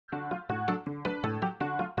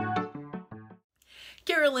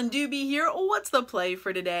Carolyn Doobie here. What's the play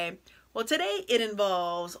for today? Well, today it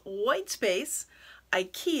involves white space,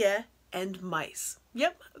 IKEA, and mice.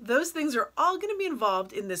 Yep, those things are all going to be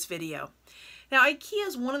involved in this video. Now, IKEA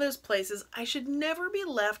is one of those places I should never be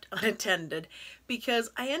left unattended because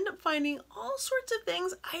I end up finding all sorts of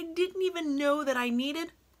things I didn't even know that I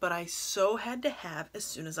needed, but I so had to have as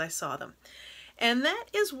soon as I saw them. And that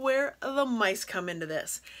is where the mice come into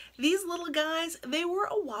this. These little guys, they were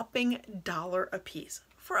a whopping $1 a piece.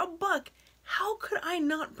 For $1, how could I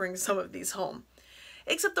not bring some of these home?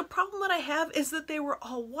 Except the problem that I have is that they were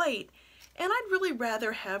all white, and I'd really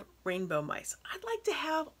rather have rainbow mice. I'd like to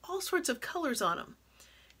have all sorts of colors on them.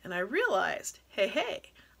 And I realized, hey,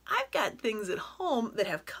 I've got things at home that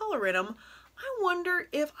have color in them. I wonder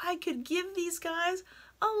if I could give these guys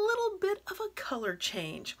a little bit of a color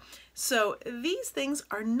change. So these things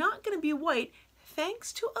are not going to be white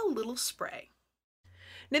thanks to a little spray.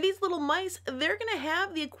 Now these little mice, they're going to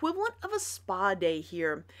have the equivalent of a spa day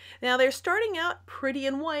here. Now they're starting out pretty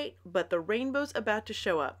and white, but the rainbow's about to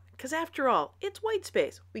show up. Because after all, it's white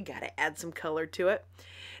space. We got to add some color to it.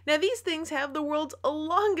 Now these things have the world's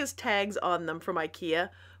longest tags on them from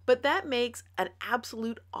IKEA, but that makes an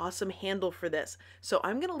absolute awesome handle for this. So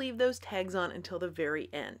I'm going to leave those tags on until the very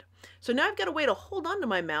end. So now I've got a way to hold on to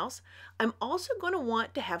my mouse. I'm also going to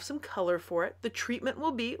want to have some color for it. The treatment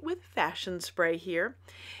will be with fashion spray here.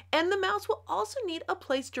 And the mouse will also need a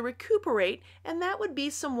place to recuperate, and that would be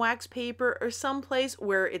some wax paper or some place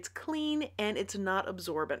where it's clean and it's not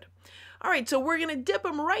absorbent. All right, so we're going to dip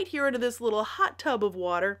them right here into this little hot tub of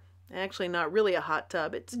water. Actually, not really a hot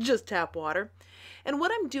tub, it's just tap water. And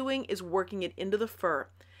what I'm doing is working it into the fur.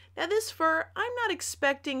 Now this fur, I'm not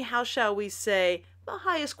expecting, how shall we say, the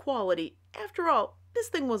highest quality. After all, this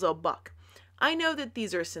thing was $1. I know that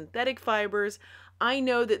these are synthetic fibers. I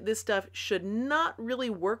know that this stuff should not really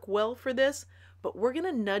work well for this, but we're going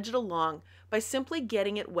to nudge it along by simply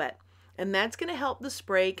getting it wet. And that's going to help the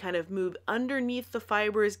spray kind of move underneath the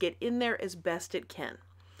fibers, get in there as best it can.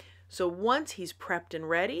 So once he's prepped and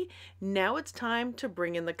ready, now it's time to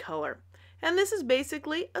bring in the color. And this is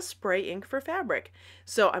basically a spray ink for fabric.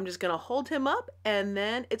 So I'm just going to hold him up, and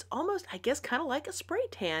then it's almost, I guess, kind of like a spray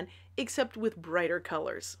tan, except with brighter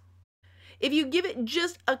colors. If you give it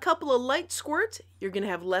just a couple of light squirts, you're going to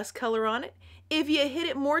have less color on it. If you hit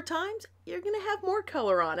it more times, you're going to have more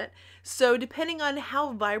color on it. So depending on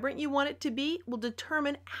how vibrant you want it to be will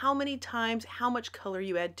determine how many times, how much color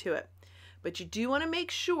you add to it. But you do want to make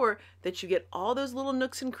sure that you get all those little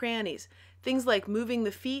nooks and crannies. Things like moving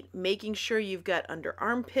the feet, making sure you've got under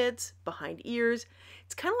armpits, behind ears.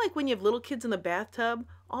 It's kind of like when you have little kids in the bathtub,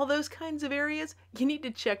 all those kinds of areas, you need to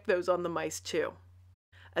check those on the mice too.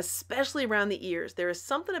 Especially around the ears. There is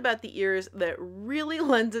something about the ears that really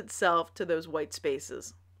lends itself to those white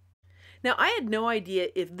spaces. Now, I had no idea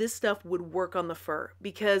if this stuff would work on the fur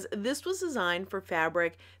because this was designed for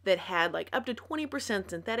fabric that had like up to 20%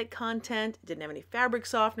 synthetic content, didn't have any fabric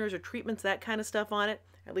softeners or treatments, that kind of stuff on it.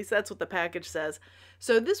 At least that's what the package says.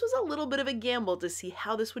 So this was a little bit of a gamble to see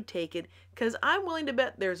how this would take it because I'm willing to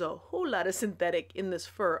bet there's a whole lot of synthetic in this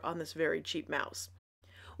fur on this very cheap mouse.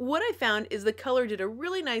 What I found is the color did a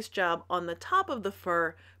really nice job on the top of the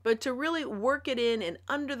fur, but to really work it in and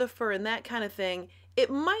under the fur and that kind of thing, it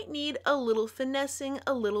might need a little finessing,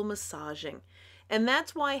 a little massaging. And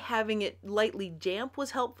that's why having it lightly damp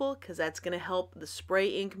was helpful, because that's going to help the spray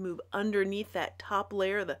ink move underneath that top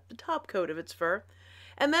layer, the top coat of its fur.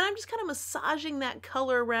 And then I'm just kind of massaging that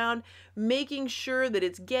color around, making sure that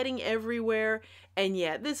it's getting everywhere. And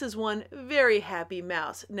yeah, this is one very happy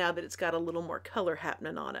mouse now that it's got a little more color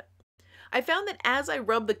happening on it. I found that as I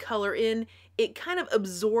rubbed the color in, it kind of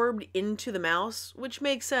absorbed into the mouse, which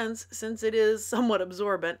makes sense since it is somewhat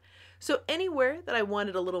absorbent. So anywhere that I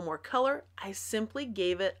wanted a little more color, I simply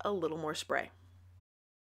gave it a little more spray.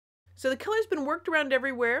 So the color's been worked around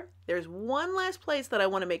everywhere. There's one last place that I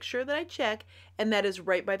want to make sure that I check, and that is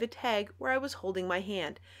right by the tag where I was holding my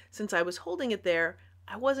hand. Since I was holding it there,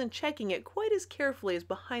 I wasn't checking it quite as carefully as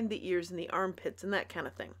behind the ears and the armpits and that kind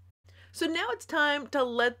of thing. So now it's time to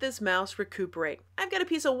let this mouse recuperate. I've got a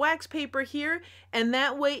piece of wax paper here, and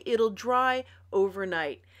that way it'll dry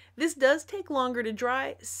overnight. This does take longer to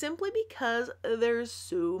dry simply because there's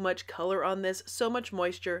so much color on this, so much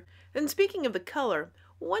moisture. And speaking of the color,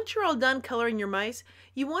 once you're all done coloring your mice,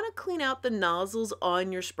 you want to clean out the nozzles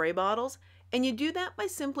on your spray bottles, and you do that by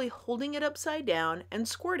simply holding it upside down and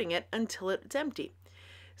squirting it until it's empty.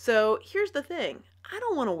 So here's the thing, I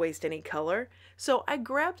don't want to waste any color, so I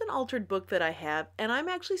grabbed an altered book that I have, and I'm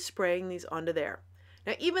actually spraying these onto there.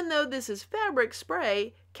 Now even though this is fabric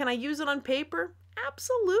spray, can I use it on paper?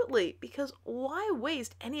 Absolutely, because why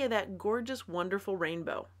waste any of that gorgeous, wonderful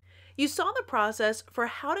rainbow? You saw the process for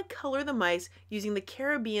how to color the mice using the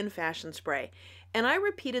Caribbean fashion spray, and I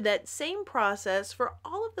repeated that same process for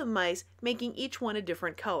all of the mice, making each one a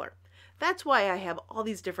different color. That's why I have all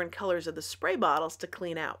these different colors of the spray bottles to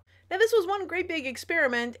clean out. Now this was one great big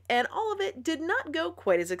experiment, and all of it did not go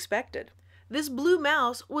quite as expected. This blue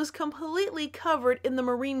mouse was completely covered in the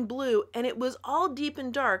marine blue, and it was all deep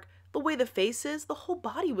and dark. The way the face is, the whole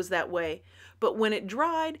body was that way. But when it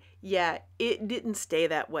dried, yeah, it didn't stay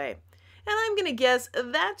that way. And I'm gonna guess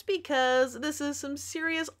that's because this is some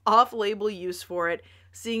serious off-label use for it,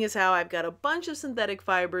 seeing as how I've got a bunch of synthetic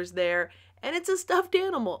fibers there, and it's a stuffed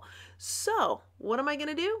animal. So, what am I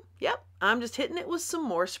gonna do? Yep, I'm just hitting it with some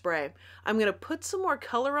more spray. I'm gonna put some more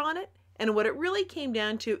color on it, and what it really came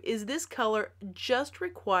down to is this color just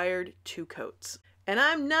required 2 coats. And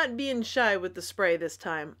I'm not being shy with the spray this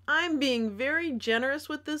time. I'm being very generous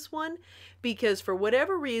with this one because for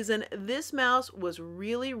whatever reason, this mouse was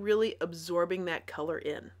really absorbing that color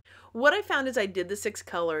in. What I found as I did the 6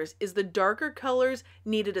 colors is the darker colors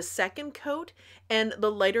needed a second coat and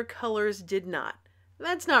the lighter colors did not.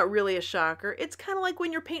 That's not really a shocker. It's kind of like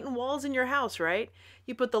when you're painting walls in your house, right?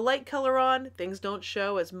 You put the light color on, things don't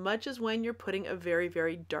show as much as when you're putting a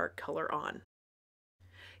very dark color on.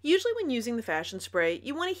 Usually when using the fashion spray,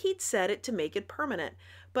 you want to heat set it to make it permanent,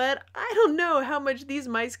 but I don't know how much these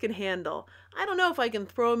mice can handle. I don't know if I can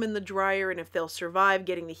throw them in the dryer and if they'll survive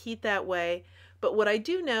getting the heat that way, but what I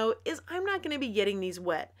do know is I'm not going to be getting these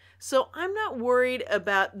wet, so I'm not worried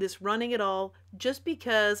about this running at all just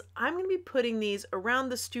because I'm going to be putting these around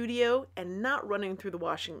the studio and not running through the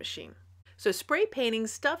washing machine. So spray painting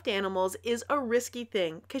stuffed animals is a risky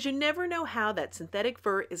thing because you never know how that synthetic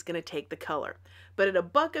fur is going to take the color. But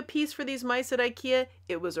at $1 a piece for these mice at IKEA,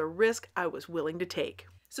 it was a risk I was willing to take.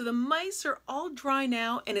 So the mice are all dry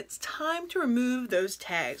now and it's time to remove those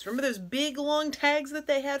tags. Remember those big long tags that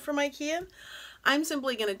they had from IKEA? I'm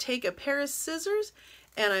simply going to take a pair of scissors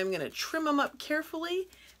and I'm going to trim them up carefully.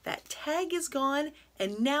 That tag is gone,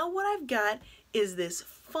 and now what I've got is this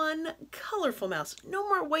fun, colorful mouse. No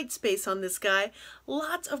more white space on this guy.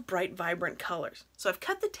 Lots of bright, vibrant colors. So I've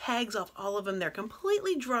cut the tags off all of them. They're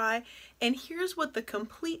completely dry, and here's what the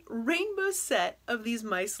complete rainbow set of these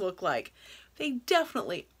mice look like. They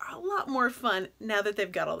definitely are a lot more fun now that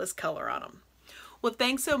they've got all this color on them. Well,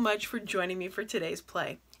 thanks so much for joining me for today's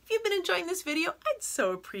play. If you've been enjoying this video, I'd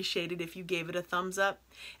so appreciate it if you gave it a thumbs up.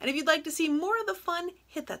 And if you'd like to see more of the fun,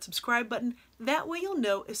 hit that subscribe button. That way you'll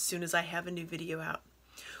know as soon as I have a new video out.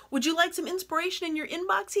 Would you like some inspiration in your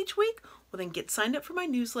inbox each week? Well, then get signed up for my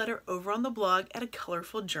newsletter over on the blog at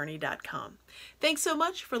acolorfuljourney.com. Thanks so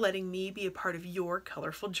much for letting me be a part of your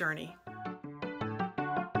colorful journey.